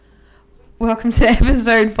Welcome to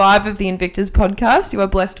episode 5 of the Invictus podcast. You are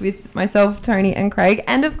blessed with myself, Tony, and Craig.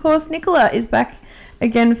 And of course, Nicola is back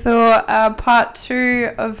again for part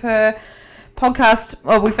 2 of her podcast.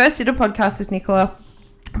 Well, we first did a podcast with Nicola.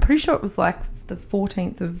 I'm pretty sure it was like the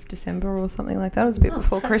 14th of December or something like that. It was a bit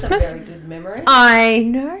before Christmas. That's a very good memory. I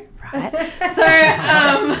know, right?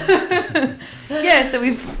 So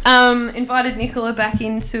we've invited Nicola back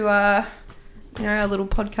into our little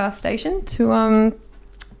podcast station to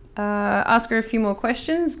ask her a few more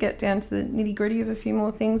questions, get down to the nitty-gritty of a few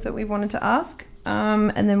more things that we wanted to ask.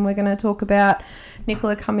 And then we're going to talk about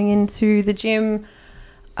Nicola coming into the gym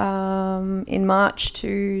in March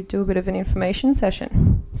to do a bit of an information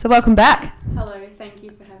session. So welcome back. Hello, thank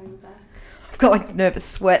you for having me back. I've got like nervous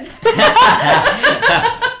sweats. Really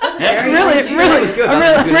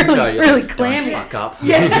clammy. Fuck up.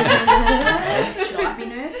 Yeah. Should I be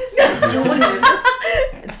nervous? You're nervous?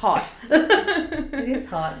 It's hot. It is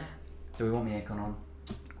hot. Do we want the aircon on?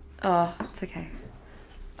 Oh, it's okay. I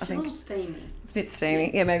It's a think little steamy. it's a bit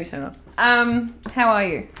steamy. Yeah, maybe turn off. How are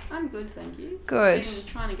you? I'm good, thank you. Good.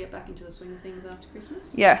 Trying to get back into the swing of things after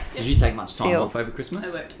Christmas. Yes. Did you take much time Feels. off over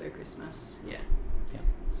Christmas? I worked through Christmas, yeah. Yeah.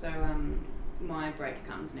 So, my break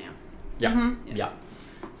comes now. Yeah. Mhm. Yeah.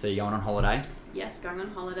 So you're going on holiday? Yes, going on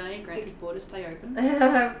holiday, granted borders stay open.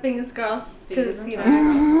 Fingers crossed, because, Fingers you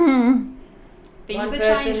and know, Things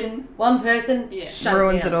are changing. one person Yeah. shut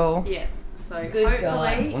Ruins down. it all. Yeah, so Good God.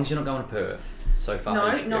 As hopefully... long as you're not going to Perth so far. No,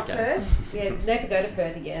 you should be not okay. Perth. Yeah, never go to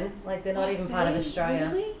Perth again. Like, they're not even part of Australia.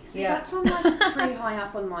 Really? See, Yeah. that's on like pretty high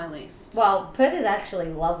up on my list. Well, Perth is actually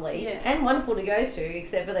lovely Yeah. and wonderful to go to,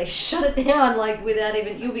 except for they shut it down, like, without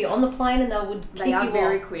even... You'll be on the plane and they would kick They are you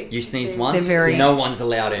very off. quick. You sneeze They're- once, They're very- no one's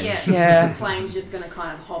allowed in. Yeah. Yeah. The plane's just going to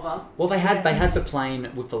kind of hover. Well, they had the plane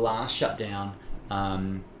with the last shutdown.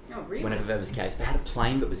 Oh, really? Whenever that was the case, they had a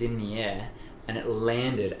plane that was in the air and it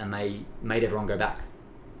landed and they made everyone go back.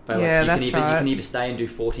 But Yeah, you that's you right. can either stay and do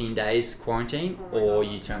 14 days quarantine Oh my or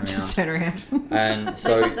God. you turn around. Just turn around. And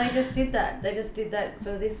so They just did that. They just did that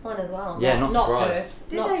for this one as well. Yeah, not surprised. Perth.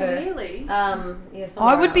 Did not they Perth. really? Yeah, I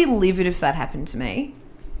somewhere would be else. livid if that happened to me.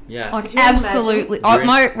 yeah. Like, Could you absolutely. imagine?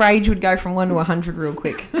 My rage would go from 1 to 100 real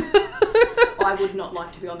quick. I would not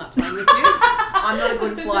like to be on that plane with you. I'm not a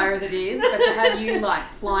good flyer as it is, but to have you like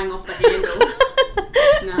flying off the handle,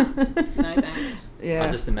 no thanks. Yeah. I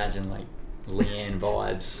just imagine like Leanne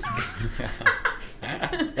vibes.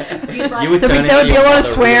 You'd like- You would There turn would be into a lot your of mother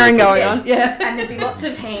swearing really going quickly. on. Yeah. And there'd be lots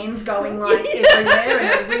of hands going like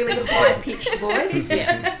everywhere in a really high pitched voice.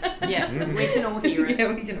 Yeah, we can all hear it.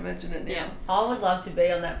 Yeah, we can imagine it now. Yeah. I would love to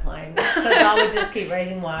be on that plane because I would just keep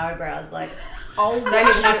raising my eyebrows. Like, I'll don't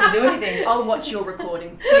even have to do anything. I'll watch your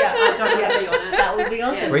recording. Yeah, I don't want to be on it. That would be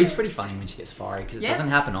awesome. Yeah. Bree's pretty funny when she gets fiery because it Yeah. doesn't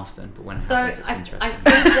happen often, but when it So happens, it's I interesting.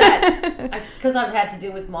 think that because I've had to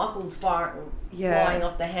deal with Michael's Yeah. flying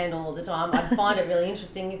off the handle all the time, I'd find it really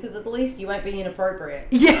interesting because at least you won't be inappropriate.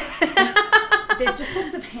 Yeah. There's just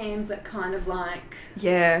lots of hands that kind of like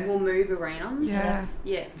Yeah. will move around. Yeah.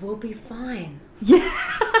 Yeah. We'll be fine. Yeah.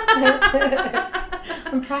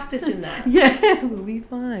 I'm practicing that. Yeah. We'll be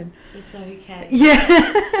fine. It's okay.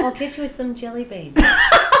 Yeah. I'll get you some jelly beans.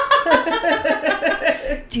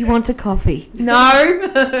 Do you want a coffee?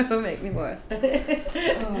 No. It'll make me worse.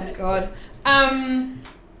 Oh God.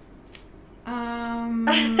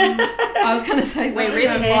 I was gonna say something. We're really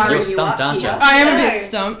You're firing you stumped, up aren't here. you? I am a No. bit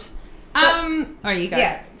stumped. You go.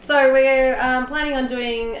 Yeah, so we're planning on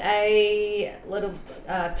doing a little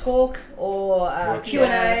talk or Workshop.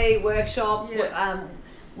 Q&A workshop Yeah.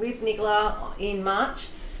 with Nicola in March.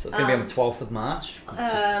 So it's going to be on the 12th of March. I've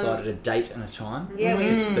just decided a date and a time. Yeah,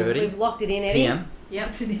 6:30 we've locked it in, Eddie. p.m.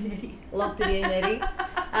 Yep. Locked it in, Eddie.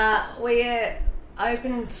 We're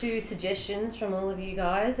open to suggestions from all of you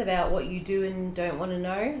guys about what you do and don't want to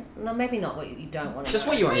know. No, maybe not what you don't want to know. Just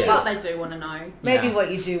what you want, But yeah. they do want to know. Maybe Yeah.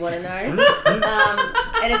 what you do want to know.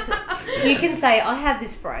 And it's you can say, I have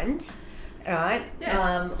this friend, all right?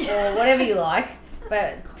 Yeah. Or whatever you like.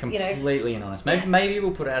 But, you know, Completely anonymous. Maybe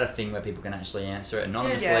we'll put out a thing where people can actually answer it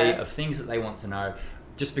anonymously Yeah. of things that they want to know.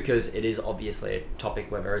 Just because it is obviously a topic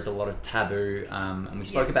where there is a lot of taboo, and we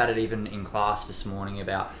spoke about it even in class this morning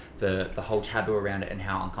about the whole taboo around it and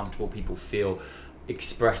how uncomfortable people feel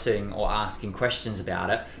expressing or asking questions about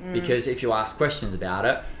it. Because if you ask questions about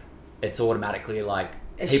it, it's automatically like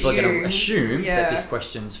people are going to assume that this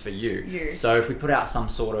question's for you. So if we put out some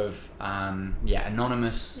sort of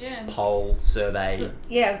anonymous Yeah. poll survey,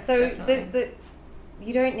 so Definitely.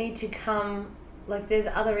 you don't need to come like there's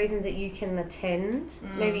other reasons that you can attend.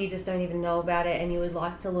 Maybe you just don't even know about it and you would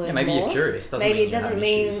like to learn more. Maybe you're curious. Maybe it doesn't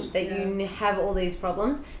mean issues. that you have all these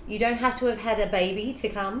problems. You don't have to have had a baby to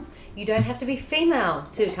come. You don't have to be female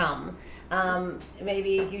to come.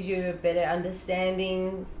 Maybe it gives you a better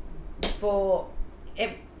understanding for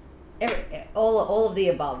all of the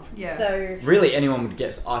above. Yeah. So really, I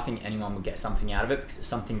think anyone would get something out of it because it's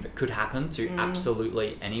something that could happen to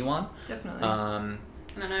absolutely anyone. Definitely.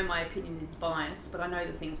 And I know my opinion is biased, but I know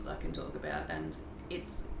the things that I can talk about, and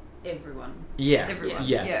it's everyone. Yeah. Everyone.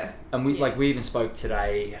 Yeah. And we even spoke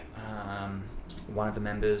today. One of the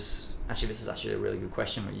members. Actually, this is actually a really good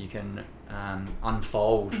question that you can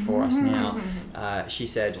unfold for us now. She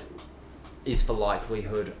said, "Is the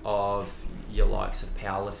likelihood of your likes of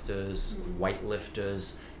powerlifters,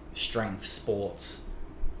 weightlifters, strength sports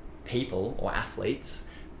people or athletes,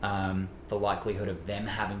 the likelihood of them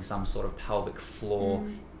having some sort of pelvic floor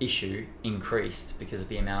issue increased because of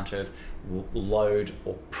the amount of load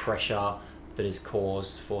or pressure that is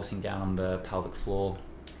caused forcing down on the pelvic floor?"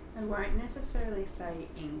 I won't necessarily say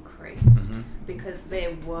increased because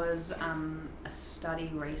there was a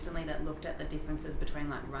study recently that looked at the differences between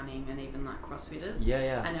like running and even like CrossFitters.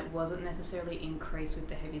 Yeah. And it wasn't necessarily increased with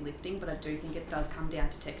the heavy lifting, but I do think it does come down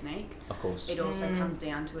to technique. Of course. It also comes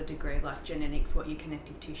down to a degree like genetics, what your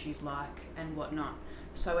connective tissue's like and whatnot.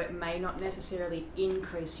 So it may not necessarily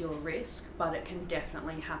increase your risk, but it can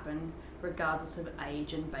definitely happen regardless of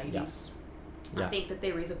age and babies. Yeah. I think that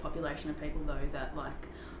there is a population of people though that like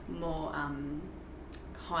more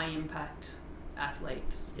high impact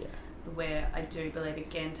athletes where I do believe,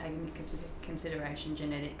 again, taking into consideration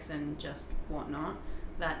genetics and just whatnot,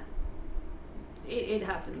 that it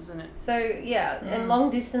happens, and it and long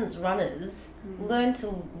distance runners learn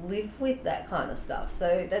to live with that kind of stuff.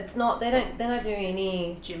 So that's not they're not doing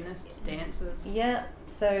any gymnasts, dancers.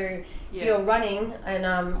 So you're running,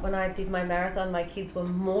 and when I did my marathon, my kids were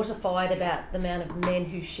mortified about the amount of men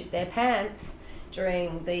who shit their pants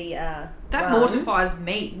during the that run. mortifies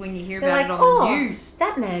me when you hear They're about like, it on the news.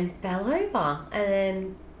 That man fell over, and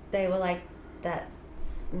then they were like,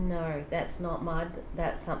 that's not mud,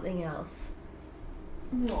 that's something else.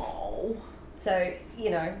 No. So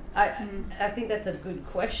I think that's a good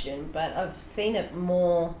question, but I've seen it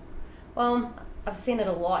more. Well, I've seen it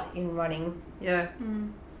a lot in running. Yeah.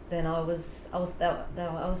 Than I was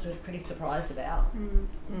pretty surprised about.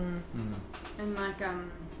 And like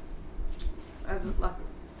as like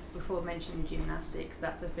before mentioned, gymnastics,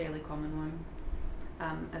 that's a fairly common one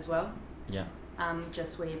as well. Yeah.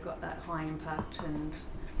 Just where you've got that high impact and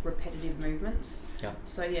repetitive movements. Yeah.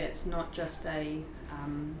 So it's not just a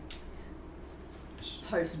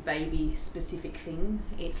post-baby specific thing.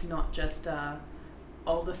 It's not just a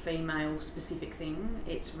older female specific thing.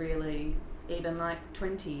 It's really even like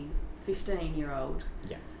 20, 15-year-old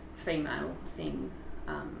female thing.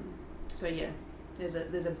 There's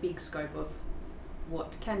a big scope of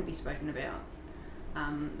what can be spoken about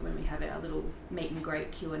when we have our little meet and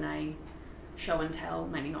greet Q&A show and tell,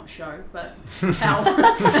 maybe not show, but tell. There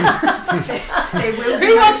will be.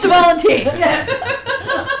 Who wants to volunteer?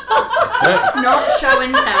 Not show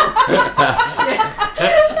and tell.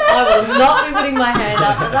 I will not be putting my hand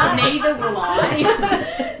up for that. Neither will I.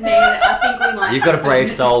 I think we might. You've got a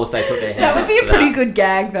brave soul if they put their hand That would up be a for pretty that. good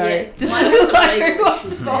gag, though. Yeah. Just Might have some like legal who wants to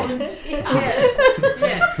issues. volunteer?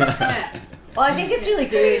 Yeah. Well, I think it's really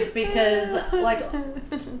good because, like,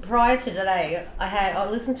 prior to today, I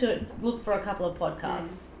listened to it, looked for a couple of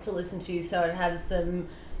podcasts to listen to, so I'd have some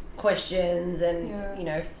questions and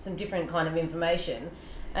some different kind of information.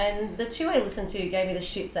 And the two I listened to gave me the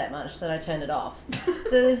shits that much that I turned it off. So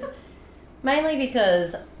there's mainly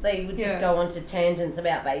because they would just go on to tangents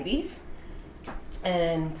about babies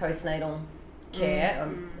and postnatal care.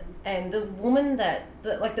 And the woman the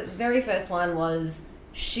very first one was,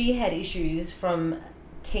 she had issues from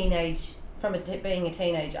being a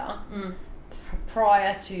teenager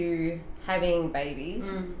prior to having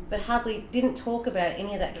babies, but hardly didn't talk about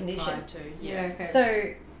any of that condition. Okay.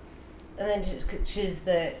 So, and then she's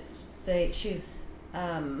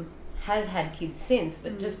has had kids since,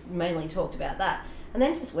 but just mainly talked about that, and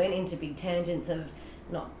then just went into big tangents of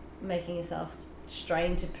not making yourself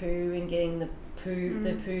strain to poo and getting the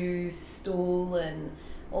poo stool and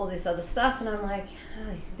all this other stuff, and I'm like,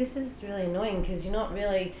 this is really annoying because you're not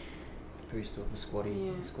really Poo stool, the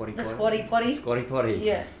squatty potty.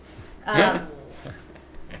 Yeah.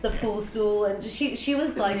 The pool stool, and she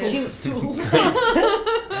was like, well,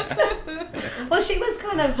 she was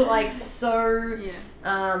kind of like so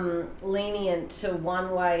lenient to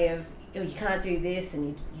one way of, you can't do this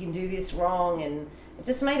and you can do this wrong, and it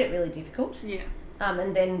just made it really difficult.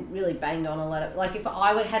 and then really banged on a lot of, like, if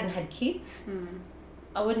I hadn't had kids,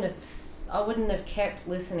 I wouldn't have kept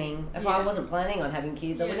listening. If I wasn't planning on having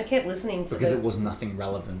kids, I wouldn't have kept listening to because it was nothing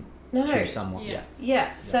relevant to someone.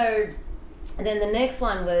 Yeah. So then the next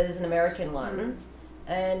one was an American one,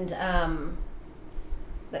 and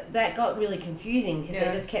that got really confusing because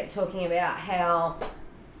they just kept talking about how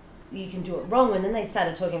you can do it wrong, and then they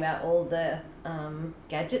started talking about all the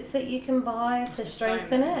gadgets that you can buy to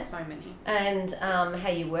strengthen it. So many. And how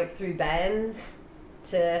you work through bands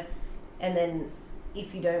and then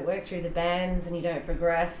if you don't work through the bands and you don't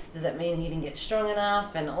progress, does that mean you didn't get strong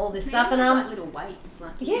enough and all this stuff? And like little weights.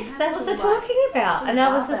 Like yes, that was they're talking about. And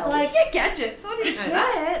I was just like, gadgets. I didn't know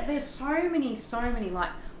that. There's so many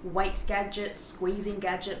like weight gadgets, squeezing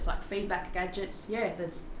gadgets, like feedback gadgets. Yeah,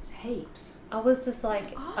 there's heaps. I was just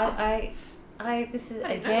like, I this is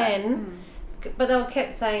again, but they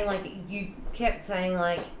kept saying like,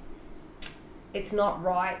 it's not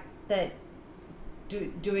right that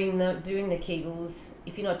doing the Kegels,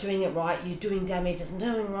 if you're not doing it right, you're doing damage, it's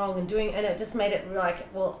doing wrong and it just made it like,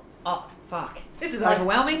 well, oh fuck, this is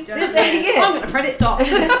overwhelming. I'm gonna press stop.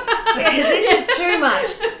 This is too much.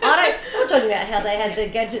 I'm talking about how they had the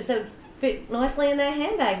gadgets that fit nicely in their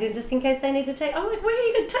handbag, and just in case they need to take. I'm like, where are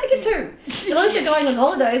you going to take it to? Unless you're going on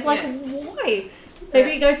holidays, like why?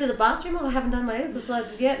 Maybe you go to the bathroom. Oh, I haven't done my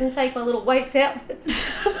exercises yet, and take my little weights out.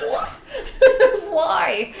 What?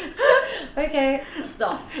 Why? Okay,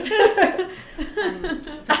 stop. For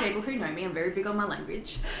people who know me, I'm very big on my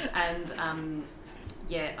language, and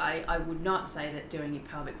I would not say that doing your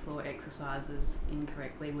pelvic floor exercises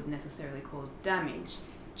incorrectly would necessarily cause damage.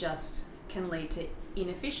 Just can lead to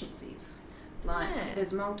inefficiencies.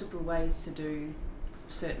 There's multiple ways to do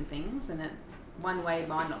certain things, and one way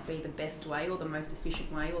might not be the best way or the most efficient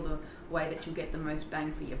way or the way that you'll get the most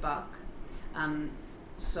bang for your buck.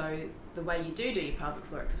 So the way you do your pelvic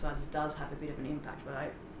floor exercises does have a bit of an impact,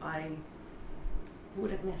 but I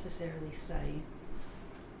wouldn't necessarily say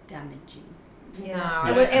damaging. Yeah,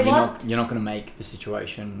 you're not going to make the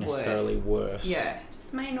situation necessarily worse. Yeah,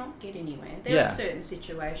 just may not get anywhere. There are certain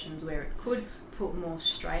situations where it could put more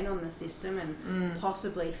strain on the system, and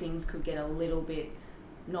possibly things could get a little bit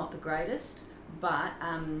not the greatest. But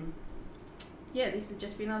this would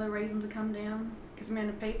just be another reason to come down, because the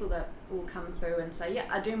amount of people that will come through and say, yeah,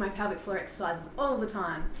 I do my pelvic floor exercises all the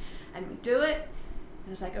time, and we do it,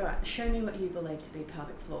 and it's like, all right, show me what you believe to be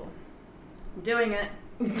pelvic floor. I'm doing it.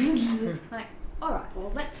 Like, all right,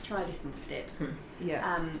 well, let's try this instead.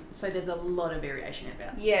 So there's a lot of variation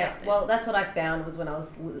about well, that's what I found was when I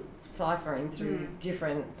was ciphering through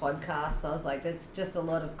different podcasts. I was like, there's just a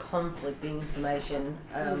lot of conflicting information.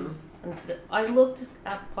 I looked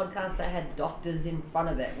at podcasts that had doctors in front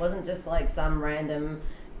of it. It wasn't just like some random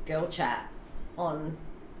girl chat on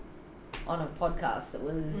a podcast. It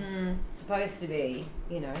was supposed to be,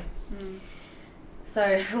 So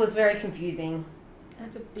it was very confusing. And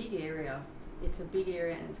it's a big area. It's a big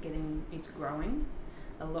area, and it's growing.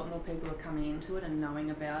 A lot more people are coming into it and knowing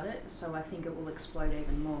about it. So I think it will explode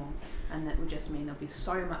even more, and that will just mean there'll be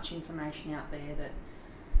so much information out there that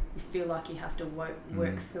you feel like you have to work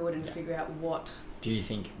through it and figure out what. Do you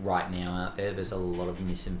think right now out there's a lot of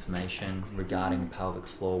misinformation regarding pelvic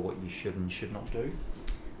floor, what you should and should not do?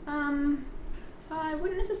 I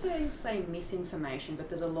wouldn't necessarily say misinformation, but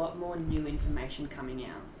there's a lot more new information coming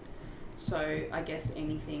out. So I guess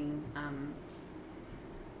anything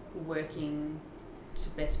working to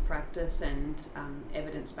best practice and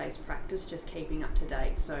evidence-based practice, just keeping up to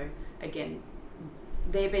date. So again,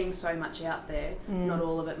 there being so much out there, not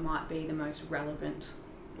all of it might be the most relevant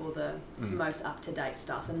or the most up-to-date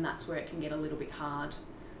stuff, and that's where it can get a little bit hard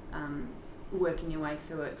working your way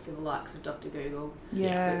through it through the likes of Dr. Google,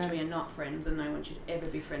 which we are not friends, and no one should ever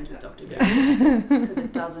be friends with Dr. Google because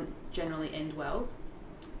it doesn't generally end well.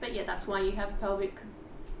 But yeah, that's why you have pelvic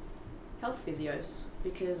health physios,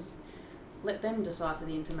 because let them decipher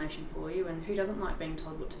the information for you, and who doesn't like being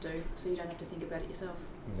told what to do, so you don't have to think about it yourself.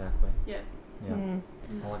 Exactly. Yeah.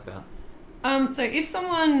 I like that. So if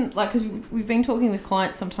someone, like, because we've been talking with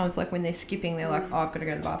clients sometimes, like when they're skipping, they're like, oh, I've got to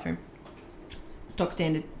go to the bathroom. Stock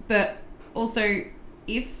standard. But also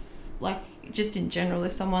if, like, just in general,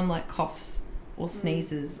 if someone like coughs or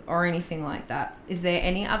sneezes or anything like that, is there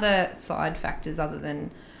any other side factors other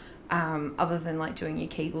than like doing your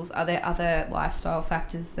Kegels? Are there other lifestyle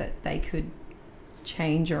factors that they could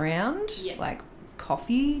change around? Like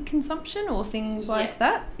coffee consumption or things like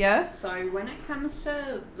that? Yes. So when it comes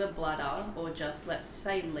to the bladder, or just let's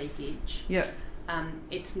say leakage,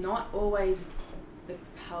 it's not always the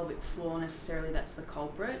pelvic floor necessarily that's the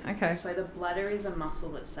culprit. Okay. So the bladder is a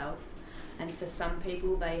muscle itself, and for some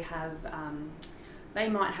people they have they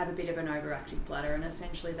might have a bit of an overactive bladder, and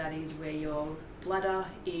essentially that is where your bladder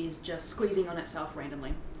is just squeezing on itself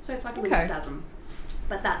randomly. So it's like a little spasm.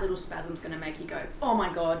 But that little spasm's going to make you go, oh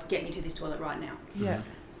my God, get me to this toilet right now. Yeah.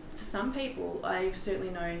 For some people, I've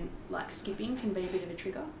certainly known, like, skipping can be a bit of a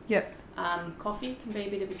trigger. Yep. Coffee can be a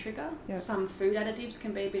bit of a trigger. Yep. Some food additives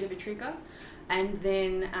can be a bit of a trigger. And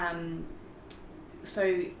then,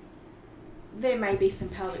 so there may be some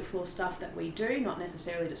pelvic floor stuff that we do, not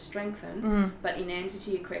necessarily to strengthen, but in answer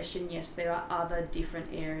to your question, yes, there are other different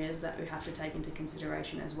areas that we have to take into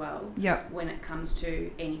consideration as well when it comes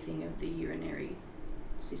to anything of the urinary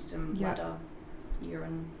system, bladder,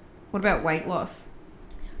 urine. What about weight loss?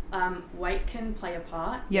 Weight can play a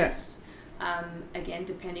part, yes. Again,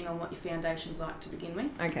 depending on what your foundation's like to begin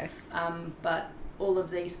with. Okay. But all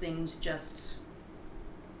of these things just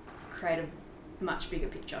create a much bigger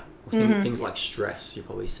picture. Well, things like stress, you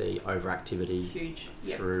probably see overactivity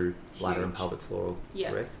through bladder and pelvic floor,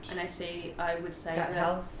 correct? And I would say gut that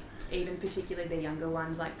health, even particularly the younger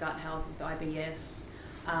ones like gut health, IBS,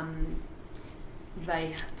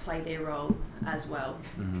 they play their role as well.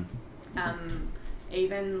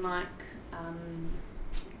 Even like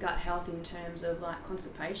gut health in terms of like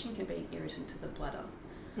constipation can be an irritant to the bladder.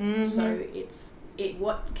 So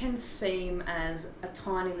what can seem as a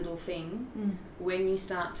tiny little thing, when you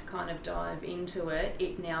start to kind of dive into it,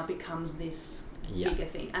 it now becomes this bigger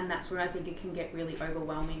thing. And that's where I think it can get really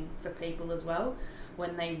overwhelming for people as well,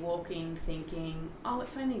 when they walk in thinking, oh,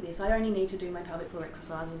 it's only this, I only need to do my pelvic floor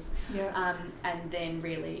exercises. And then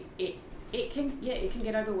really it can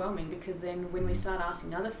get overwhelming, because then when we start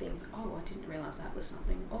asking other things, oh, I didn't realise that was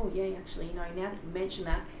something. Oh yeah, actually, now that you mention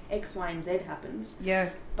that, X, Y, and Z happens. Yeah.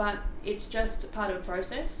 But it's just part of a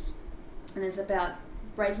process, and it's about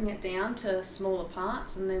breaking it down to smaller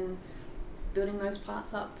parts and then building those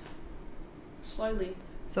parts up slowly.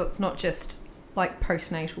 So it's not just like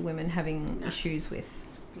postnatal women having issues with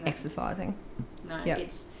exercising. No,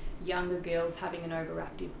 it's younger girls having an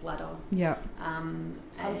overactive bladder. Yeah.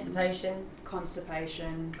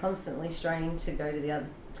 Constipation. Constantly straining to go to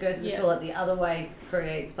the toilet the other way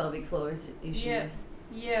creates pelvic floor issues.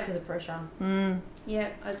 Yeah. Because of pressure. Yeah,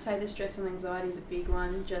 I'd say the stress and anxiety is a big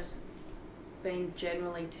one. Just being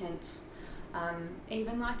generally tense.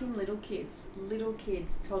 Even like in little kids,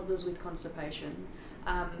 toddlers with constipation,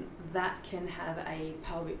 that can have a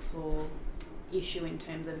pelvic floor issue in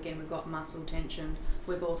terms of, again, we've got muscle tension,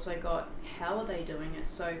 we've also got how are they doing it.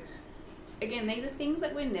 So again, these are things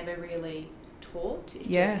that we're never really taught. It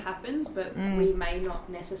just happens, but we may not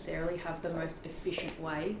necessarily have the most efficient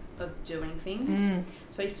way of doing things.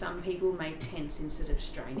 So some people may tense instead of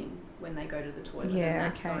straining when they go to the toilet, and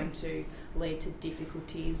that's going to lead to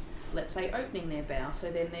difficulties, let's say opening their bowel, so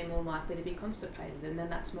then they're more likely to be constipated, and then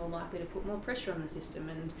that's more likely to put more pressure on the system,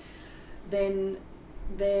 and then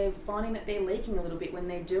they're finding that they're leaking a little bit when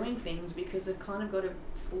they're doing things because they've kind of got a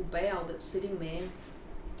full bowel that's sitting there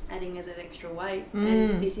adding as an extra weight.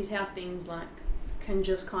 And this is how things like can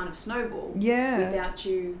just kind of snowball without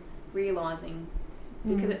you realising,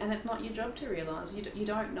 because and it's not your job to realise. You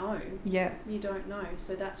don't know. You don't know.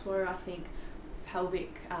 So that's where I think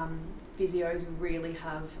pelvic physios really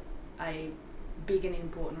have a big and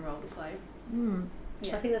important role to play.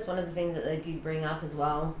 I think that's one of the things that they did bring up as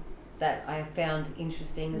well that I found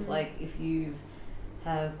interesting is like if you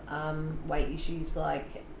have weight issues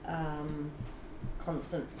like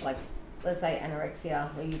constant, like let's say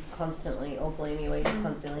anorexia, where you've constantly, or bulimia, where you've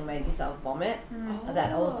constantly made yourself vomit,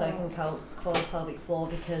 that also can cause pelvic floor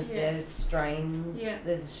because there's strain.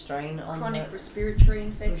 There's a strain on chronic respiratory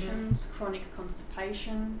infections, chronic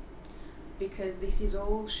constipation, because this is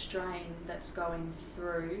all strain that's going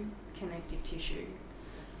through connective tissue.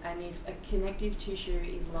 And if a connective tissue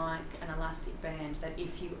is like an elastic band, that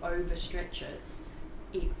if you overstretch it,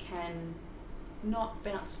 it can not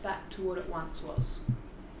bounce back to what it once was.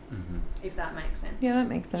 If that makes sense. Yeah, that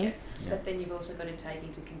makes sense. But then you've also got to take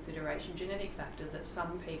into consideration genetic factors, that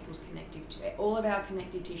some people's all of our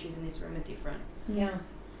connective tissues in this room are different.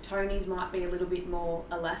 Tony's might be a little bit more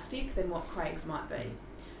elastic than what Craig's might be.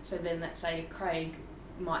 So then let's say Craig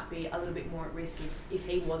might be a little bit more at risk if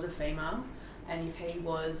he was a female, and if he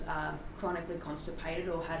was chronically constipated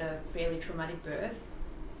or had a fairly traumatic birth,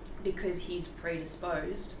 because he's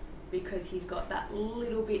predisposed, because he's got that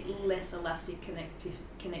little bit less elastic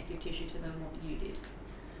connective tissue to them what you did.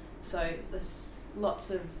 So there's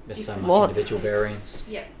there's so much individual variance.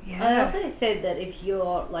 I also said that if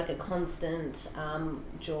you're like a constant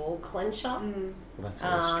jaw clencher, well, that's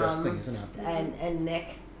a stress thing, isn't it? And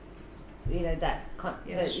neck, you know, that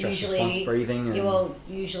stress usually response breathing,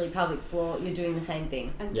 usually pelvic floor, you're doing the same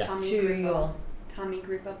thing and tummy to your tummy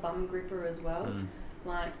gripper, bum gripper as well.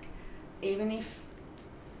 Like, even if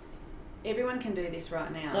everyone can do this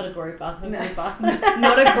right now. Not a grouper. No,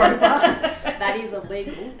 not a grouper. That is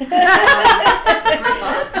illegal.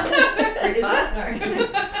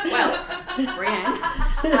 Well,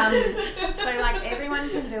 Brianne. So like everyone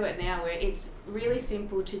can do it now, where it's really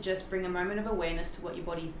simple to just bring a moment of awareness to what your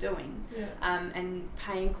body's doing, and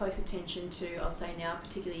paying close attention to, I'll say now,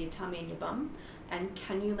 particularly your tummy and your bum, and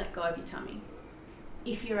can you let go of your tummy?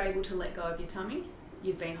 If you're able to let go of your tummy,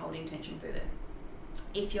 you've been holding tension through there.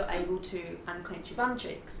 If you're able to unclench your bum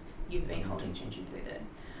cheeks, you've been holding tension through there.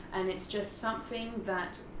 And it's just something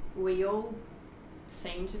that we all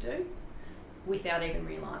seem to do without even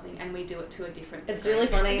realising, and we do it to a different degree. It's really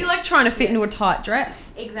funny. You're like trying to fit into a tight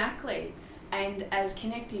dress. Exactly. And as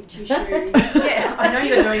connective tissue, I know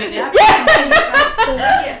you're doing it now.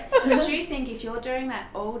 Yeah. But you think if you're doing that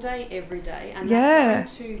all day, every day, and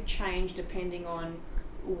that's going to change depending on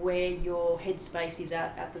where your headspace is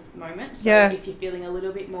at the moment. So if you're feeling a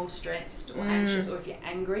little bit more stressed or anxious, or if you're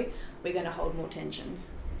angry, we're going to hold more tension.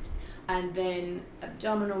 And then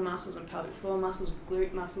abdominal muscles and pelvic floor muscles,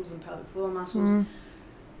 glute muscles and pelvic floor muscles,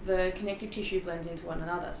 the connective tissue blends into one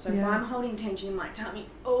another. So if I'm holding tension in my tummy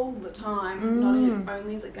all the time, not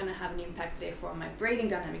only is it going to have an impact therefore on my breathing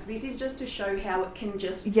dynamics, this is just to show how it can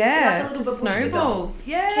just like a little just snowballs.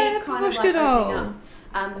 keep kind of like opening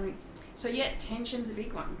up. So tension's a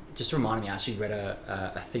big one. Just reminding me, I actually read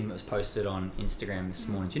a thing that was posted on Instagram this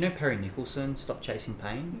morning. Do you know Perry Nicholson, Stop Chasing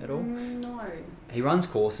Pain at all? No. He runs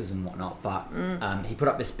courses and whatnot, but he put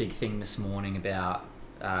up this big thing this morning about,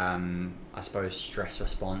 I suppose, stress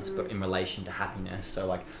response, but in relation to happiness. So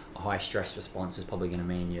like a high stress response is probably going to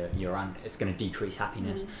mean it's going to decrease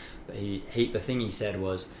happiness. But the thing he said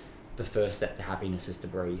was the first step to happiness is to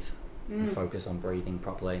breathe. And focus on breathing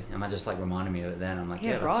properly. And that just like reminded me of it then. I'm like,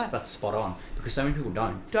 that's spot on. Because so many people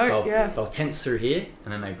don't. They'll tense through here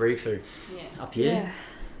and then they breathe through up here.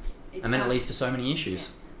 And then it leads to so many issues.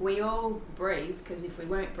 Yeah. We all breathe, because if we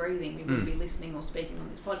weren't breathing, we wouldn't be listening or speaking on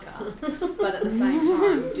this podcast. But at the same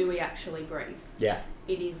time, do we actually breathe? Yeah.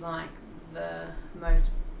 It is like the most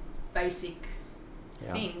basic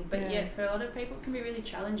thing. But for a lot of people, it can be really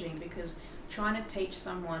challenging, because trying to teach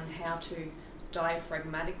someone how to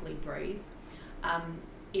diaphragmatically breathe,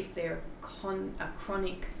 if they're a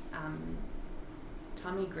chronic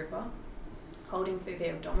tummy gripper, holding through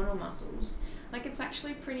their abdominal muscles, like it's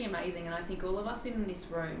actually pretty amazing. And I think all of us in this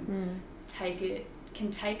room can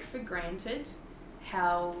take for granted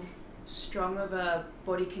how strong of a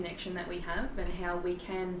body connection that we have, and how we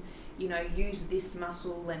can use this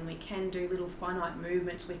muscle, and we can do little finite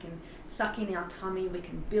movements, we can suck in our tummy, we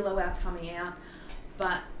can billow our tummy out,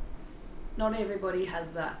 but not everybody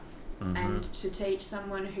has that. And to teach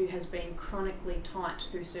someone who has been chronically tight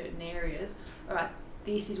through certain areas, all right,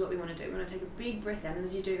 this is what we want to do. We want to take a big breath out, and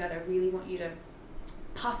as you do that, I really want you to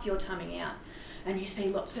puff your tummy out, and you see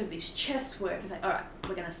lots of this chest work. It's like, all right,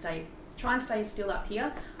 we're going to try and stay still up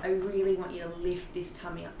here. I really want you to lift this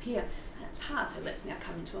tummy up here, and it's hard. So let's now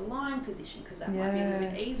come into a lying position, because that might be a little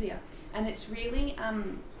bit easier. And it's really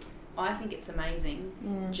I think it's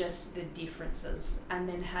amazing, just the differences, and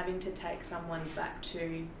then having to take someone back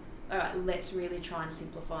to, all right, let's really try and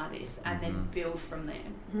simplify this, and then build from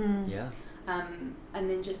there. And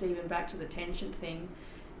then just even back to the tension thing,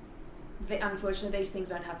 unfortunately these things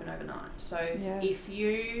don't happen overnight. So if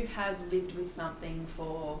you have lived with something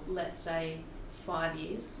for, let's say, 5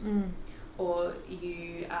 years, or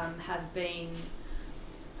you have been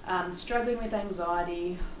struggling with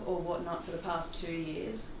anxiety or whatnot for the past 2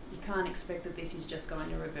 years, you can't expect that this is just going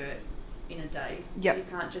to revert in a day. You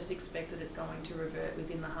can't just expect that it's going to revert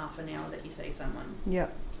within the half an hour that you see someone.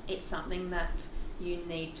 It's something that you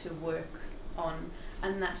need to work on,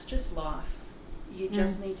 and that's just life. You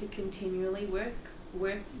just need to continually work.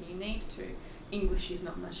 You need to. English is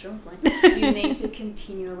not my strong point. You need to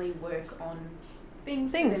continually work on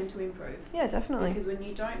things for them to improve. Yeah, definitely. Because when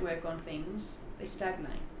you don't work on things, they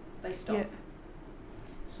stagnate. They stop.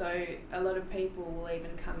 So a lot of people will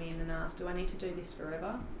even come in and ask, do I need to do this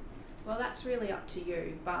forever? Well, that's really up to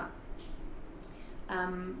you, but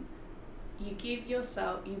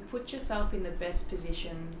you put yourself in the best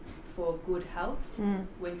position for good health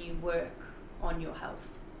when you work on your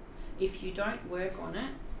health. If you don't work on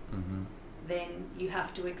it, then you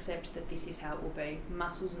have to accept that this is how it will be.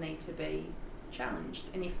 Muscles need to be challenged,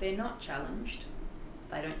 and if they're not challenged,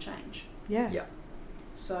 they don't change.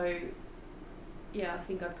 So I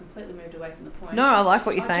think I've completely moved away from the point. No, I like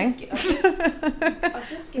what you're saying. I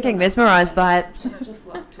just get getting mesmerised by it. I just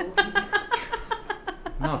like talking.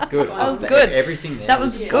 No, it's good. That was good. Everything there. That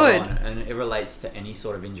was good. And it relates to any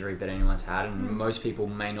sort of injury that anyone's had. And most people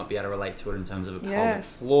may not be able to relate to it in terms of a pelvic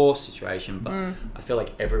floor situation, but I feel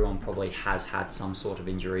like everyone probably has had some sort of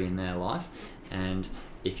injury in their life. And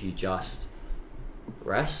if you just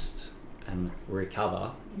rest and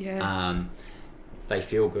recover, they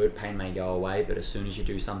feel good. Pain may go away, but as soon as you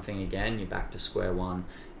do something again, you're back to square one.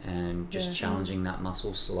 And just challenging that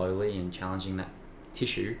muscle slowly and challenging that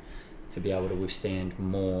tissue to be able to withstand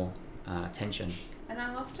more tension. And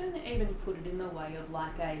I often even put it in the way of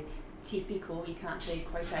like a typical, you can't see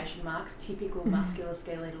quotation marks, typical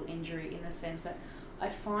musculoskeletal injury, in the sense that I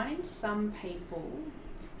find some people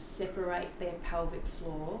separate their pelvic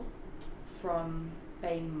floor from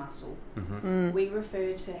being muscle. We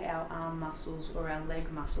refer to our arm muscles or our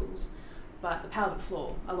leg muscles, but the pelvic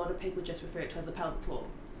floor, a lot of people just refer to as the pelvic floor.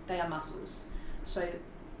 They are muscles. So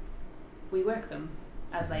we work them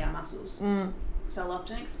as they are muscles. So I'll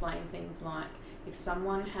often explain things like, if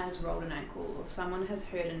someone has rolled an ankle or if someone has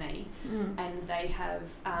hurt a knee and they have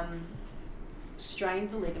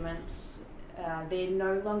strained the ligaments, they're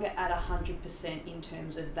no longer at 100% in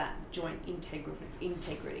terms of that joint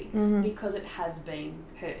integrity because it has been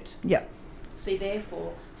hurt. So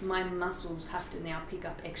therefore, my muscles have to now pick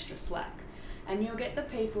up extra slack. And you'll get the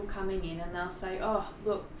people coming in and they'll say, oh,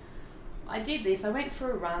 look, I did this. I went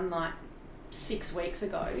for a run like 6 weeks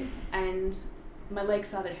ago and my leg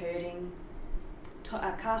started hurting.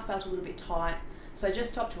 Calf felt a little bit tight. So I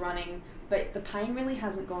just stopped running, but the pain really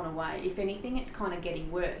hasn't gone away. If anything, it's kind of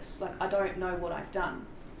getting worse. Like, I don't know what I've done.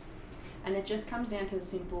 And it just comes down to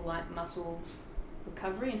simple like muscle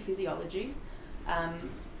recovery and physiology.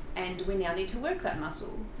 And we now need to work that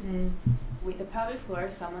muscle. With the pelvic floor,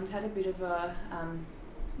 if someone's had a bit of a,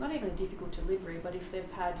 not even a difficult delivery, but if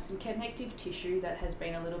they've had some connective tissue that has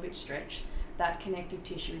been a little bit stretched, that connective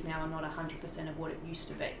tissue is now not 100% of what it used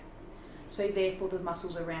to be. So therefore the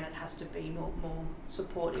muscles around it has to be more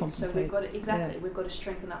supportive. Compensate. So we've got to, we've got to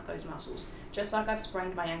strengthen up those muscles. Just like I've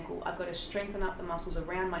sprained my ankle, I've got to strengthen up the muscles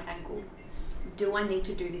around my ankle. Do I need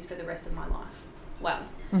to do this for the rest of my life? Well,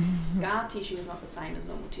 scar tissue is not the same as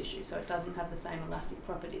normal tissue, so it doesn't have the same elastic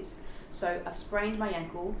properties. So I've sprained my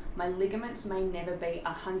ankle, my ligaments may never be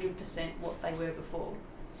 100% what they were before.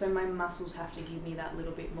 So my muscles have to give me that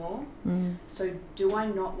little bit more. So do I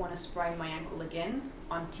not want to sprain my ankle again?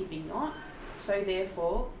 I'm tipping not. So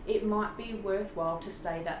therefore, it might be worthwhile to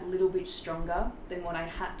stay that little bit stronger than what I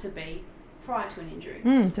had to be prior to an injury.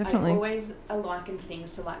 Definitely. I always liken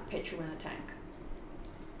things to like petrol in a tank.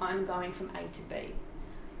 I'm going from A to B.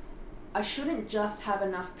 I shouldn't just have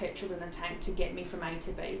enough petrol in the tank to get me from A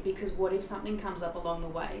to B, because what if something comes up along the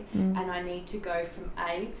way and I need to go from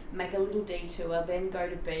A, make a little detour, then go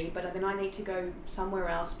to B, but then I need to go somewhere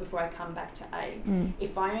else before I come back to A.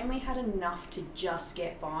 If I only had enough to just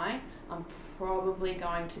get by, I'm probably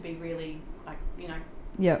going to be really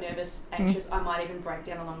nervous, anxious. I might even break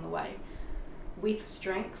down along the way. With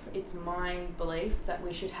strength, it's my belief that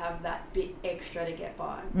we should have that bit extra to get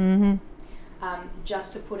by.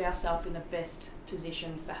 Just to put ourselves in the best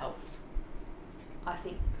position for health. I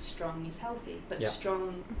think strong is healthy, but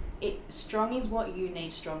strong is what you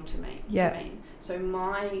need strong to mean. So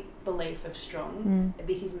my belief of strong,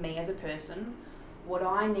 this is me as a person, what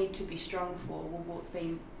I need to be strong for will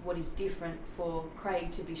be what is different for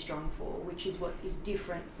Craig to be strong for, which is what is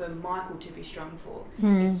different for Michael to be strong for.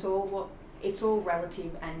 It's all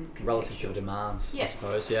relative and contextual. Relative to the demands, I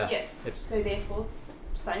suppose. So therefore,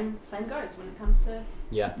 same goes when it comes to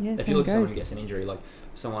if you look at someone who gets an injury, like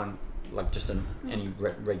someone like just any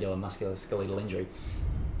regular musculoskeletal injury,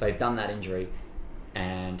 they've done that injury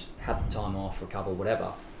and have the time off, recover,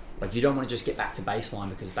 whatever. Like, you don't want to just get back to baseline,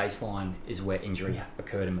 because baseline is where injury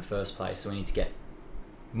occurred in the first place. So we need to get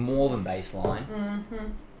more than baseline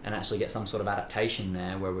and actually get some sort of adaptation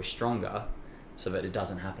there where we're stronger, so that it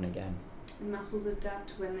doesn't happen again. Muscles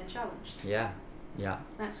adapt when they're challenged.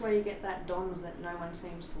 That's where you get that DOMS that no one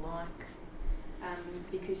seems to like,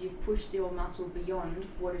 because you've pushed your muscle beyond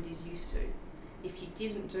what it is used to. If you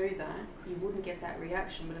didn't do that, you wouldn't get that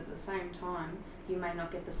reaction, but at the same time, you may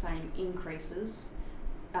not get the same increases.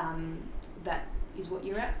 That is what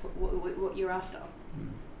you're at for, what you're after.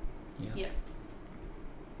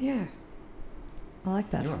 Yeah. I like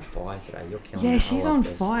that. You're on fire today. You're killing it. Yeah, she's on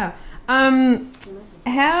fire.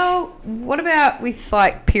 What about with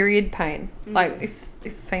like period pain? Like if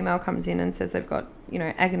female comes in and says they've got,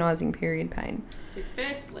 agonizing period pain. So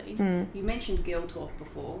firstly, you mentioned girl talk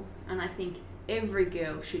before, and I think every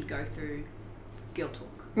girl should go through girl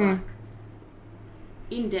talk. Like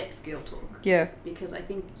in-depth girl talk. Yeah. Because I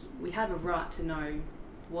think we have a right to know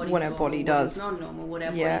what is What our normal, body what does. is non-normal, what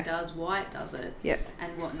our body does, why it does it,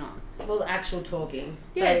 and whatnot. Well, the actual talking.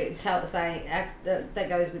 Yeah. So that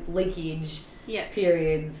goes with leakage, Yeah.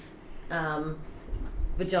 periods,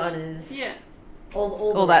 vaginas. Yeah.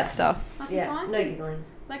 All that stuff. Like Yeah. if I No think- giggling.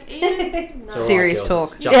 Like even It's all right, Serious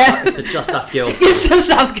girls. talk. It's just us girls. It's just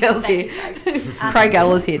us girls Thank here. you, Craig. Craig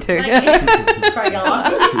Eller's here too. Craig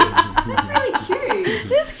Ella. That's really cute.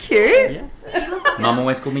 That's cute. Yeah. Mum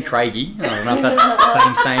always called me Craigie. I don't know if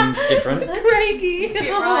that's same, different. Craigie. Fit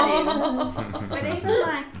right in. But even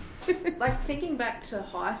like thinking back to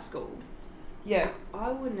high school, Yeah.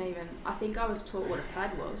 I think I was taught what a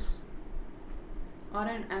pad was. I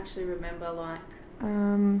don't actually remember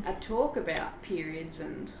a talk about periods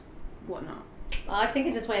and whatnot. I think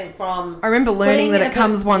it just went from. I remember learning putting that in it a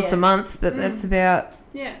comes bit- once a month, but that's about...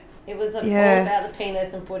 Yeah. It was all Yeah. about the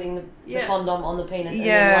penis and putting the Yeah. condom on the penis and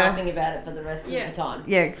Yeah. then laughing about it for the rest Yeah. of the time.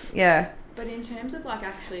 Yeah. But in terms of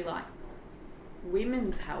actually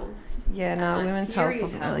women's health, Yeah, no, and, women's health period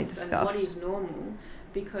wasn't really health and what discussed. is normal,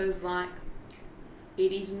 because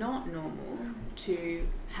it is not normal to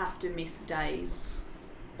have to miss days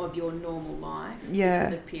of your normal life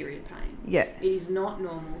because of period pain. Yeah. It is not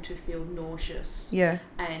normal to feel nauseous Yeah.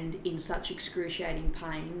 and in such excruciating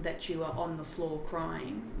pain that you are on the floor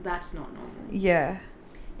crying. That's not normal. Yeah.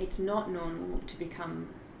 It's not normal to become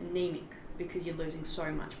anemic because you're losing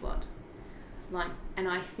so much blood. And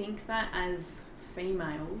I think that as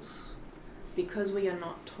females, because we are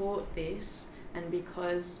not taught this, and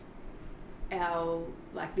because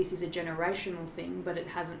this is a generational thing, but it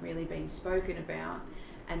hasn't really been spoken about,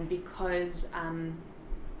 and because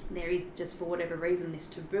there is just, for whatever reason, this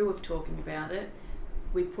taboo of talking about it,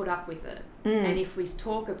 we put up with it. And if we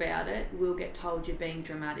talk about it, we'll get told you're being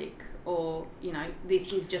dramatic, or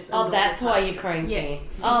this is just That's why you're cranky. Yeah.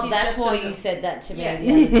 That's why you said that to me the other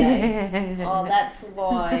day. That's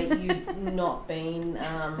why you've not been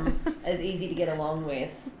as easy to get along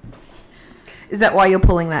with. Is that why you're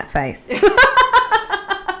pulling that face?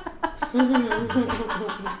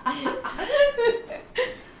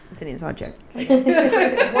 It's an inside joke.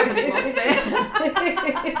 It wasn't lost there.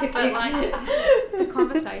 But the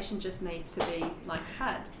conversation just needs to be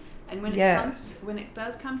had. And when it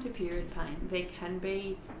does come to period pain, there can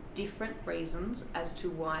be different reasons as to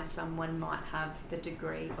why someone might have the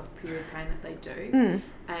degree of period pain that they do.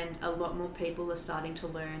 And a lot more people are starting to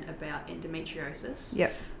learn about endometriosis.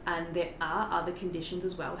 Yep. And there are other conditions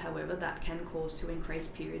as well, however, that can cause to increase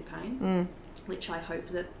period pain, which I hope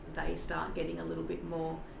that they start getting a little bit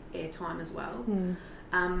more airtime as well.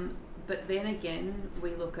 But then again,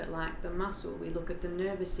 we look at the muscle, we look at the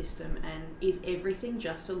nervous system, and is everything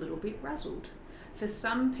just a little bit razzled? For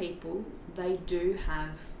some people, they do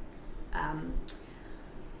have,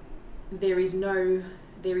 there is no,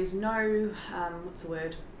 what's the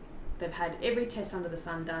word? They've had every test under the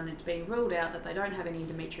sun done. It's been ruled out that they don't have any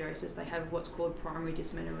endometriosis. They have what's called primary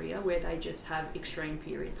dysmenorrhea, where they just have extreme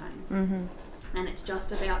period pain. And it's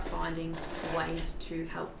just about finding ways to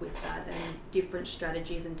help with that and different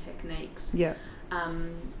strategies and techniques. Yeah.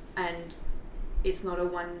 And it's not a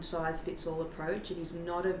one-size-fits-all approach. It is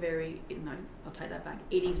not I'll take that back.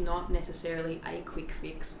 It is not necessarily a quick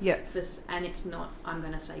fix. Yeah. And it's not, I'm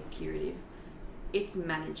going to say, curative. It's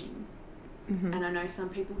managing. And I know some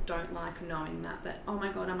people don't like knowing that, oh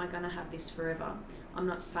my God, am I going to have this forever? I'm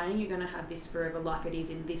not saying you're going to have this forever like it is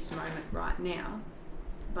in this moment right now,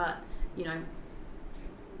 but,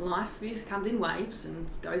 life comes in waves and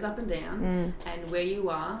goes up and down, and where you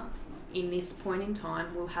are in this point in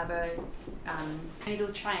time will have and it'll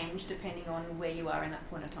change depending on where you are in that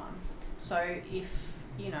point of time. So if,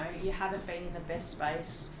 you haven't been in the best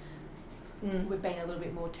space, we've been a little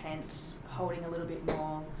bit more tense, holding a little bit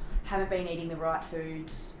more, haven't been eating the right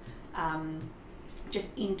foods, just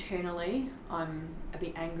internally I'm a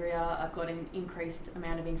bit angrier, I've got an increased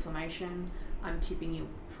amount of inflammation, I'm tipping you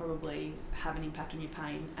probably have an impact on your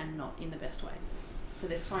pain and not in the best way. So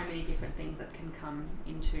there's so many different things that can come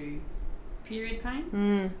into period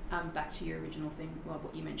pain. Back to your original thing, what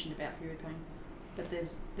you mentioned about period pain. But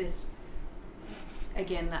there's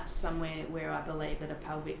again, that's somewhere where I believe that a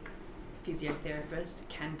pelvic physiotherapist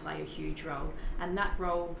can play a huge role, and that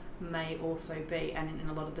role may also be, and in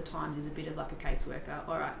a lot of the times is a bit of like a caseworker.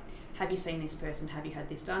 All right, have you seen this person? Have you had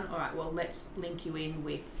this done? All right, well, let's link you in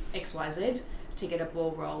with XYZ to get a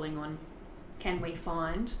ball rolling on, can we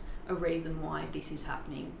find a reason why this is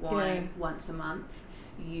happening? Why once a month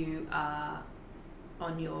you are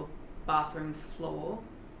on your bathroom floor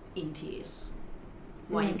in tears?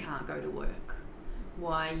 Why you can't go to work?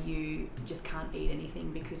 Why you just can't eat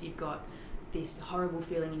anything because you've got this horrible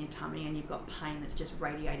feeling in your tummy and you've got pain that's just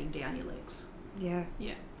radiating down your legs? Yeah.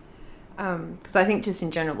 Yeah. Because I think just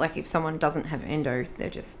in general, like if someone doesn't have endo, they're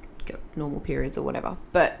just got normal periods or whatever.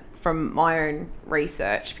 But from my own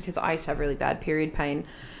research, because I used to have really bad period pain,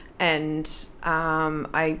 and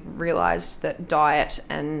I realised that diet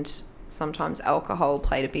and sometimes alcohol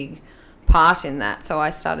played a big part in that. So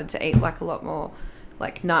I started to eat like a lot more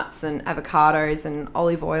like nuts and avocados and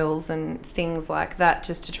olive oils and things like that,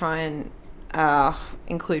 just to try and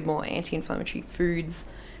include more anti-inflammatory foods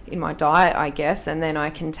in my diet, I guess. And then I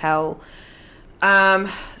can tell,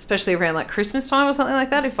 especially around like Christmas time or something like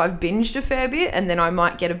that, if I've binged a fair bit, and then I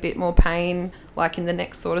might get a bit more pain like in the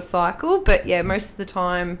next sort of cycle. But yeah, most of the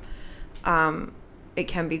time it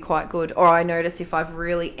can be quite good. Or I notice if I've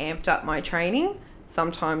really amped up my training,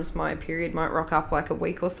 sometimes my period might rock up like a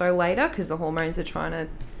week or so later because the hormones are trying to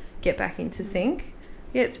get back into sync.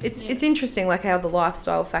 Yeah, it's interesting like how the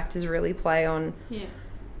lifestyle factors really play on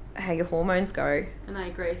how your hormones go. And I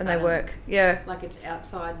agree with and that. They work. Yeah. Like it's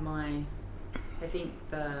outside my, I think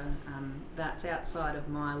that's outside of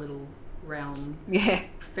my little realm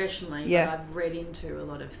professionally. Yeah. But I've read into a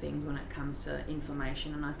lot of things when it comes to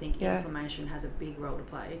inflammation, and I think inflammation has a big role to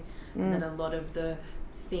play. And that a lot of the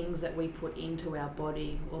things that we put into our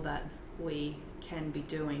body or that we can be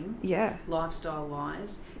doing lifestyle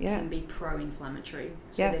wise can be pro-inflammatory.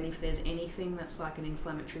 So then if there's anything that's like an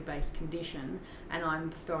inflammatory based condition and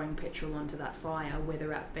I'm throwing petrol onto that fire,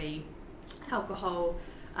 whether it be alcohol,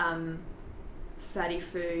 fatty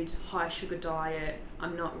foods, high sugar diet,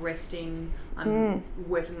 I'm not resting, I'm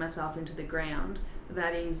working myself into the ground,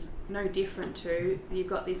 that is no different to you've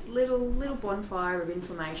got this little bonfire of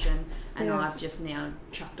inflammation and I've just now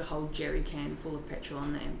chucked a whole jerry can full of petrol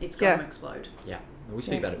on there. It's going to explode. Yeah. We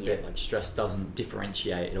speak about it a bit, like stress doesn't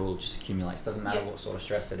differentiate, it all just accumulates. Doesn't matter what sort of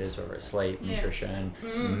stress it is, whether it's sleep, nutrition,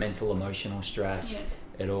 mental, emotional stress,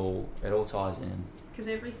 it all ties in. Because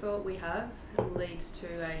every thought we have leads to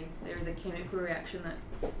there is a chemical reaction that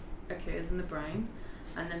occurs in the brain,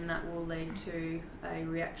 and then that will lead to a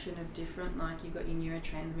reaction of different, like you've got your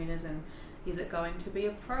neurotransmitters, and is it going to be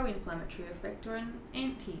a pro-inflammatory effect or an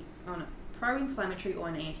pro-inflammatory or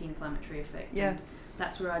an anti-inflammatory effect? Yeah. And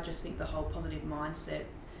that's where I just think the whole positive mindset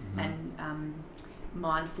and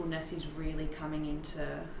mindfulness is really coming into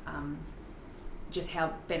just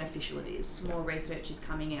how beneficial it is. More research is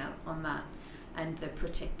coming out on that, and the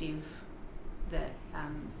protective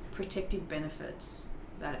benefits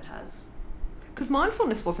that it has. Because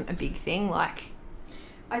mindfulness wasn't a big thing, like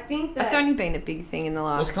I think that it's only been a big thing in the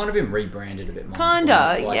last. Well, it's kind of been rebranded a bit. Kinda,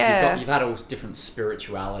 like you've had all different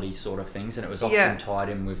spirituality sort of things, and it was often tied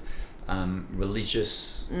in with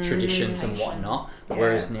religious traditions and whatnot.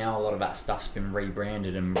 Whereas now a lot of that stuff's been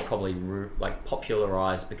rebranded and probably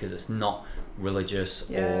popularized because it's not religious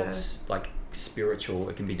or like spiritual.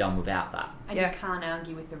 It can be done without that. And you can't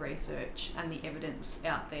argue with the research and the evidence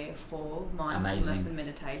out there for mindfulness and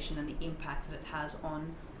meditation and the impact that it has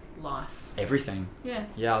on life. Everything. Yeah.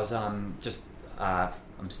 I was just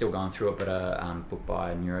I'm still going through it, but a book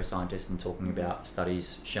by a neuroscientist and talking about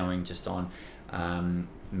studies showing just on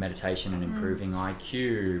meditation and improving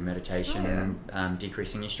IQ, meditation and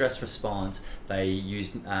decreasing your stress response. They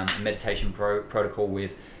used a meditation protocol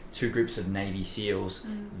with 2 groups of Navy SEALs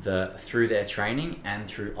through their training and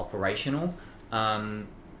through operational, and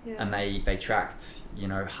they tracked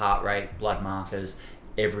heart rate, blood markers,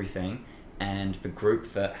 everything. And the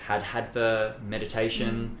group that had the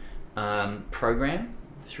meditation program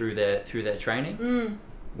through their training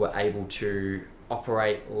were able to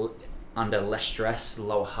operate under less stress,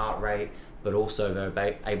 lower heart rate, but also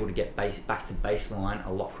they're able to get back to baseline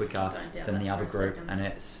a lot quicker than the other group. And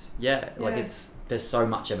it's there's so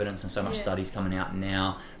much evidence and so much studies coming out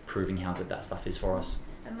now proving how good that stuff is for us.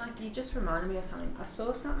 And like you just reminded me of something. I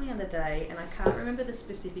saw something the other day and I can't remember the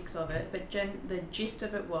specifics of it, but the gist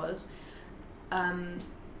of it was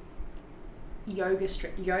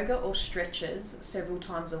yoga or stretches several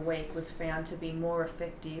times a week was found to be more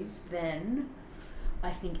effective than I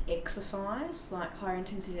think exercise, like higher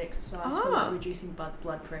intensity exercise for reducing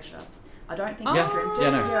blood pressure. I don't think I dreamt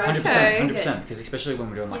it. 100%. Because especially when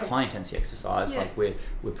we're doing like high intensity exercise, like we're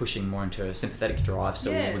pushing more into a sympathetic drive,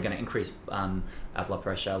 so we're going to increase our blood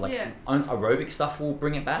pressure. Like aerobic stuff will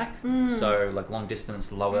bring it back. So like long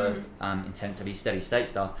distance, lower intensity, steady state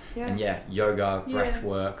stuff, and yoga, breath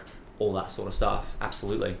work, all that sort of stuff.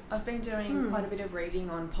 Absolutely. I've been doing quite a bit of reading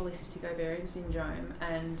on polycystic ovarian syndrome,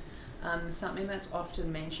 and Something that's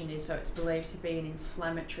often mentioned is, so it's believed to be an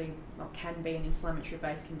inflammatory, or can be an inflammatory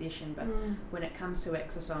based condition, but when it comes to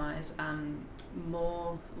exercise,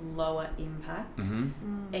 more lower impact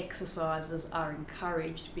exercises are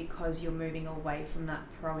encouraged because you're moving away from that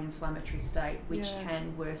pro-inflammatory state, which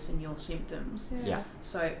can worsen your symptoms.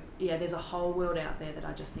 So there's a whole world out there that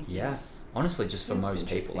I just think is... Honestly, just for most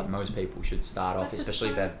people, like most people should start off,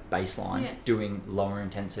 especially their baseline, doing lower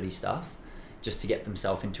intensity stuff, just to get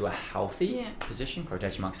themselves into a healthy position,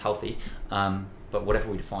 quotation marks, healthy. But whatever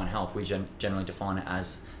we define health, we generally define it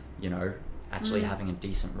as, actually having a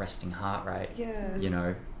decent resting heart rate,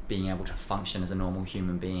 being able to function as a normal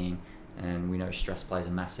human being. And we know stress plays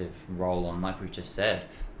a massive role on, like we've just said,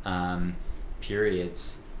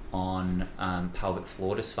 periods, on pelvic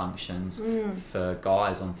floor dysfunctions, for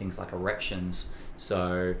guys on things like erections.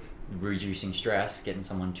 So reducing stress, getting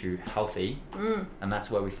someone to healthy, and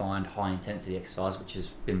that's where we find high intensity exercise, which has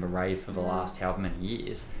been the rave for the last however many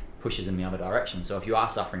years, pushes in the other direction. So if you are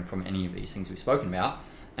suffering from any of these things we've spoken about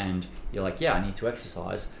and you're like, I need to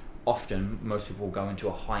exercise, often most people will go into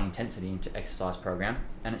a high intensity exercise program,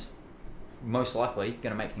 and it's most likely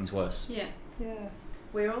going to make things worse.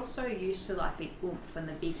 We're also used to like the oomph and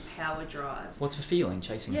the big power drive. What's the feeling?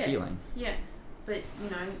 Chasing a feeling. But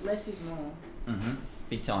less is more.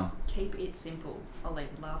 Big time. Keep it simple. I'll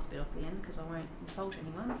leave the last bit off the end because I won't insult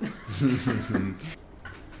anyone.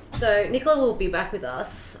 So Nicola will be back with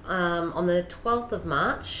us on the 12th of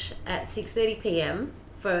March at 6:30 p.m.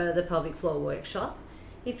 for the pelvic floor workshop.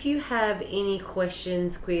 If you have any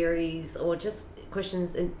questions, queries, or just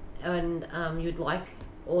questions and you'd like,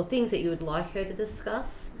 or things that you would like her to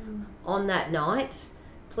discuss on that night,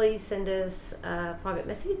 please send us a private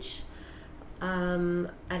message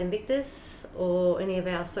at Invictus or any of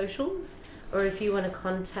our socials, or if you want to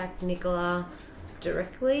contact Nicola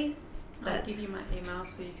directly, I'll give you my email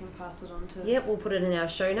so you can pass it on to... Yep, we'll put it in our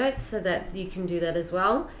show notes so that you can do that as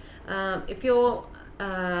well. If you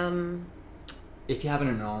have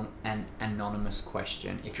an anonymous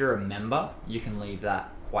question, if you're a member, you can leave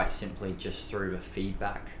that quite simply just through the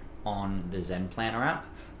feedback on the Zen Planner app.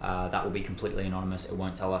 That will be completely anonymous. It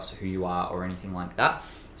won't tell us who you are or anything like that.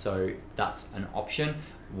 So that's an option.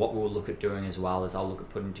 What we'll look at doing as well is I'll look at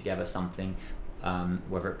putting together something,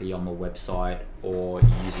 whether it be on the website or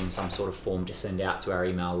using some sort of form to send out to our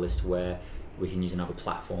email list, where we can use another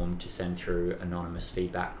platform to send through anonymous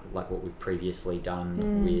feedback, like what we've previously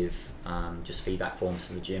done with just feedback forms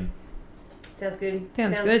for the gym. Sounds good.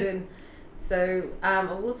 Sounds good. So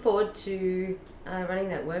I'll look forward to running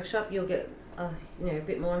that workshop. You'll get a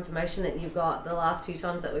bit more information that you've got the last 2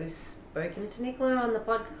 times that we've spoken to Nicola on the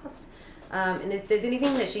podcast. And if there's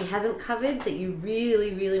anything that she hasn't covered that you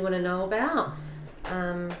really, really want to know about,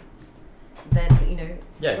 then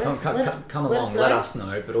come along, let us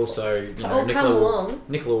know. But also, Nicola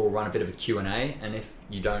will run a bit of a Q&A, and if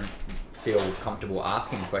you don't feel comfortable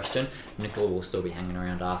asking a question, Nicola will still be hanging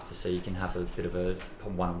around after, so you can have a bit of a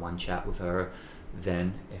one-on-one chat with her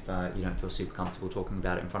then, if you don't feel super comfortable talking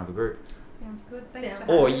about it in front of a group. Sounds good. Thanks.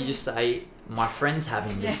 Or you just say, my friend's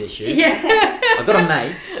having this issue. I've got a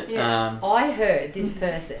mate. I heard this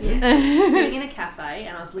person. Sitting in a cafe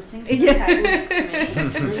and I was listening to the table next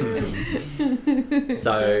to me.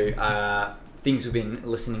 So, things we've been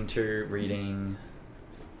listening to, reading.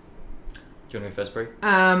 Do you want to go first, Brie?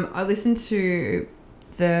 I listened to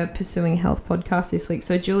the Pursuing Health podcast this week.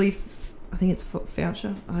 So Julie, I think it's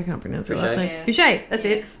Foucher. I can't pronounce her last name. Foucher, that's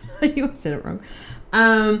it. You said it wrong.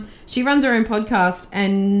 She runs her own podcast,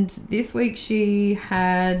 and this week she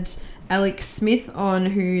had Alex Smith on,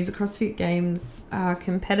 who's a CrossFit Games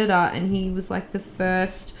competitor, and he was like the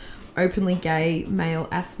first openly gay male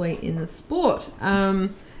athlete in the sport.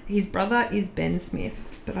 His brother is Ben Smith,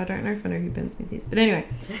 but I don't know if I know who Ben Smith is. But anyway,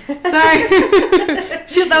 so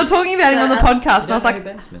they were talking about him on the podcast, and I was like,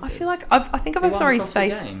 I feel like I think I saw his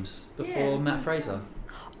face. Games before Matt Fraser.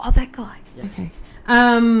 Oh, that guy. Yeah. Okay.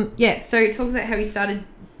 So it talks about how he started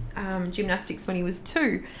gymnastics when he was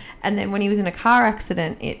 2, and then when he was in a car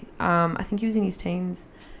accident, I think he was in his teens.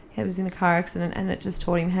 He was in a car accident, and it just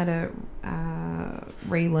taught him how to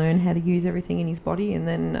relearn how to use everything in his body. And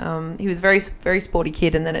then he was a very, very sporty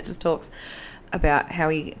kid, and then it just talks about how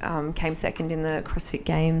he came second in the CrossFit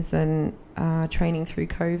Games and training through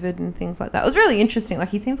COVID and things like that. It was really interesting. Like,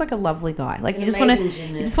 he seems like a lovely guy. Like, you just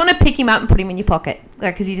want to pick him up and put him in your pocket.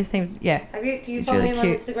 Like, because he just seems, Do you he's follow really him cute.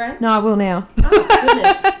 on Instagram? No, I will now. Oh,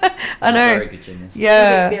 goodness. I know. Very good gymnast.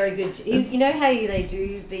 Yeah. He's a very good. You know how they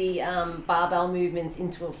do the barbell movements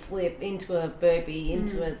into a flip, into a burpee,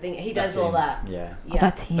 into a thing? He does That's all him. that. Yeah. Oh,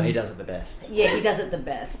 that's him. But he does it the best. Yeah, he does it the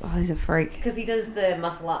best. Oh, he's a freak. Because he does the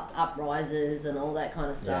muscle up rises and all that kind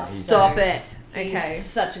of stuff. he's- Stop it. He's Okay.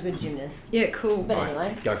 such a good gymnast. Yeah, cool. But Right,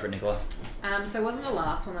 anyway. go for it, Nicola. So it wasn't the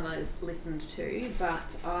last one that I listened to,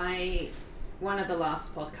 but one of the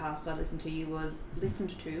last podcasts I listened to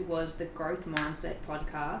was the Growth Mindset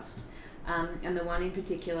podcast. And the one in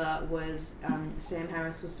particular was Sam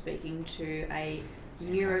Harris was speaking to a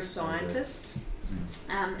neuroscientist,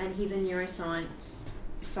 and he's a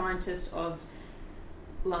scientist of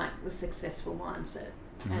like the successful mindset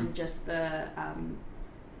and just the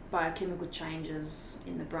biochemical changes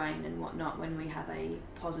in the brain and whatnot when we have a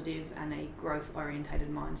positive and a growth orientated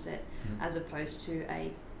mindset as opposed to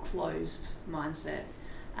a closed mindset.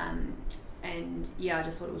 And yeah, I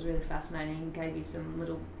just thought it was really fascinating. Gave you some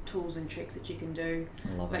little tools and tricks that you can do.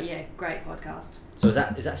 I love But it. yeah, great podcast. So is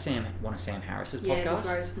that one of Sam Harris's Yeah, the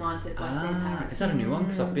podcasts? Growth Mindset by Sam Harris. Is that a new one?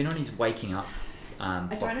 Because I've been on his Waking Up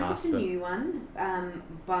podcast. I don't know if it's a new one,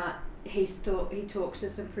 but he talks to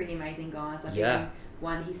some pretty amazing guys. Like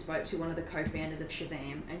one, he spoke to one of the co-founders of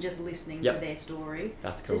Shazam, and just listening to their story.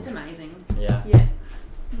 That's cool. Just amazing. Yeah. Yeah.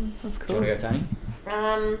 That's Do cool. you want to go,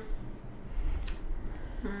 Tony?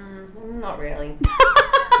 Not really.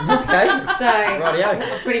 Okay. So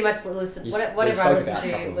Rightio. pretty much listen. You Whatever I spoke listened about a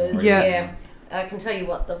to couple of was them Yeah. I can tell you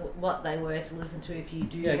what they were to listen to if you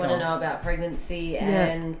do Yeah, want go to on. know about pregnancy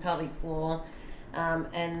and pelvic floor,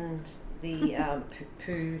 and the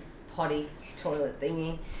poo potty toilet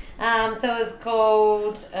thingy. So it's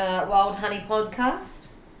called Wild Honey Podcast,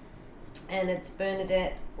 and it's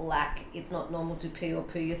Bernadette Lack. It's not normal to pee or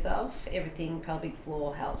poo yourself. Everything pelvic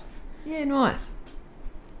floor health. Yeah, nice.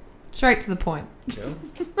 Straight to the point. Cool.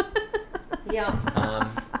 Yeah.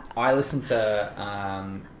 I listened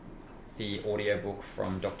to the audiobook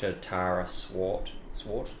from Dr. Tara Swart,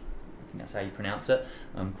 I think that's how you pronounce it,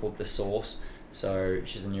 called The Source. So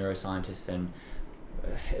she's a neuroscientist, and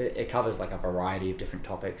it covers like a variety of different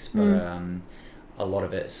topics, but a lot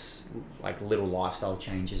of it's like little lifestyle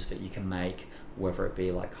changes that you can make, whether it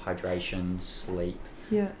be like hydration, sleep,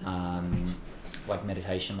 like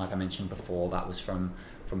meditation, like I mentioned before. That was from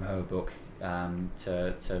her book,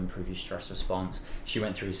 to improve your stress response. She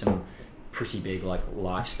went through some pretty big like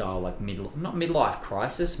lifestyle, like not midlife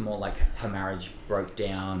crisis, more like her marriage broke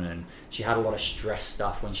down and she had a lot of stress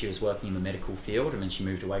stuff when she was working in the medical field, and then she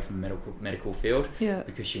moved away from the medical field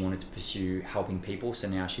because she wanted to pursue helping people. So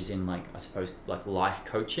now she's in like, I suppose, like life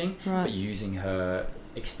coaching, but using her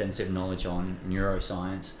extensive knowledge on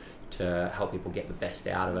neuroscience to help people get the best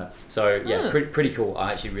out of it. So yeah, pretty cool.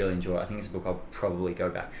 I actually really enjoy it. I think it's a book I'll probably go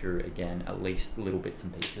back through again, at least little bits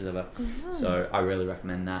and pieces of it. So I really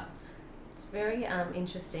recommend that. It's very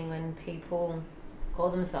interesting when people call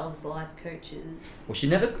themselves life coaches. Well, she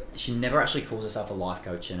never actually calls herself a life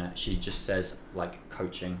coach in it. She just says like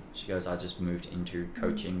coaching. She goes, I just moved into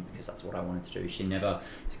coaching because that's what I wanted to do. She never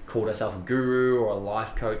called herself a guru or a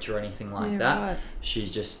life coach or anything like that. Right. She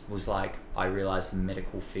just was like, I realized the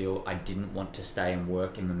medical field, I didn't want to stay and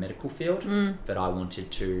work in the medical field, that I wanted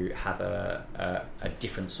to have a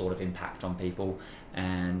different sort of impact on people.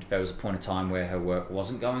 And there was a point of time where her work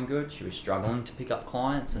wasn't going good. She was struggling to pick up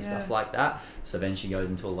clients and stuff like that. So then she goes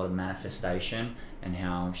into a lot of manifestation and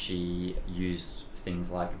how she used things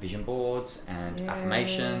like vision boards and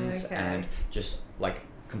affirmations and just like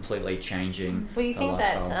completely changing. Well, you think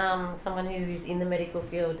lifestyle. that someone who is in the medical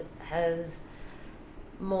field has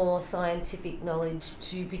more scientific knowledge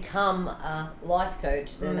to become a life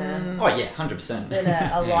coach than a 100% than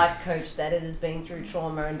a life coach that has been through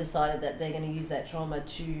trauma and decided that they're going to use that trauma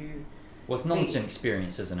to... Well, it's knowledge and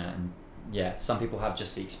experience, isn't it? And yeah, some people have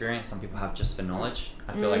just the experience, some people have just the knowledge.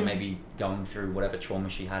 I feel like maybe going through whatever trauma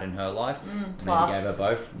she had in her life maybe gave her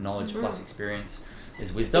both. Knowledge plus experience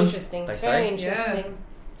is wisdom. Interesting. They Very say. interesting.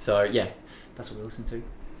 So yeah, that's what we listen to.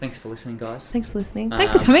 Thanks for listening, guys. Thanks for listening.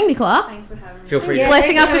 Thanks for coming, Nicola. Thanks for having me. Feel free to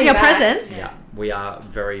blessing us with your presence. Yeah, we are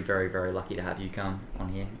very, very, very lucky to have you come on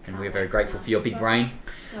here, and we're very grateful for your big brain.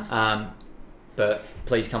 But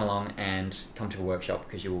please come along and come to a workshop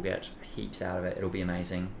because you will get heaps out of it. It'll be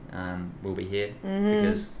amazing. We'll be here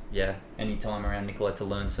because any time around Nicola to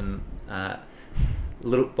learn some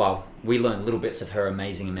we learn little bits of her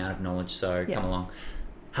amazing amount of knowledge. So come along.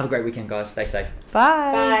 Have a great weekend, guys. Stay safe.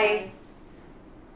 Bye. Bye.